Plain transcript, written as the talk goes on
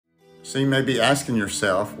So you may be asking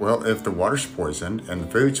yourself, well, if the water's poisoned and the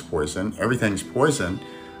food's poisoned, everything's poisoned,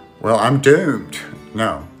 well, I'm doomed.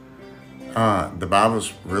 No, the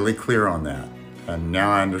Bible's really clear on that. And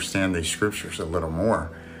now I understand these scriptures a little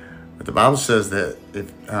more. But the Bible says that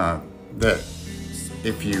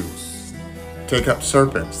if you take up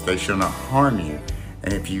serpents, they shall not harm you.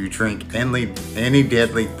 And if you drink any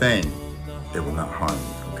deadly thing, it will not harm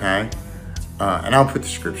you, okay? And I'll put the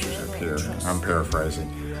scriptures up here. I'm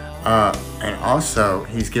paraphrasing. And also,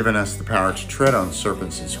 he's given us the power to tread on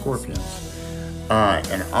serpents and scorpions.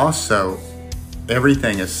 And also,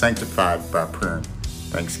 everything is sanctified by prayer and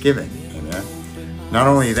thanksgiving. Amen. Not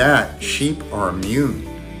only that, sheep are immune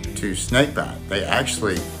to snake bite. They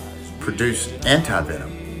actually produce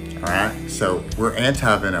anti-venom. All right? So we're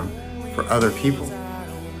anti-venom for other people.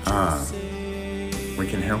 We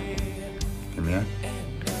can help them. Amen.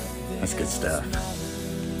 That's good stuff.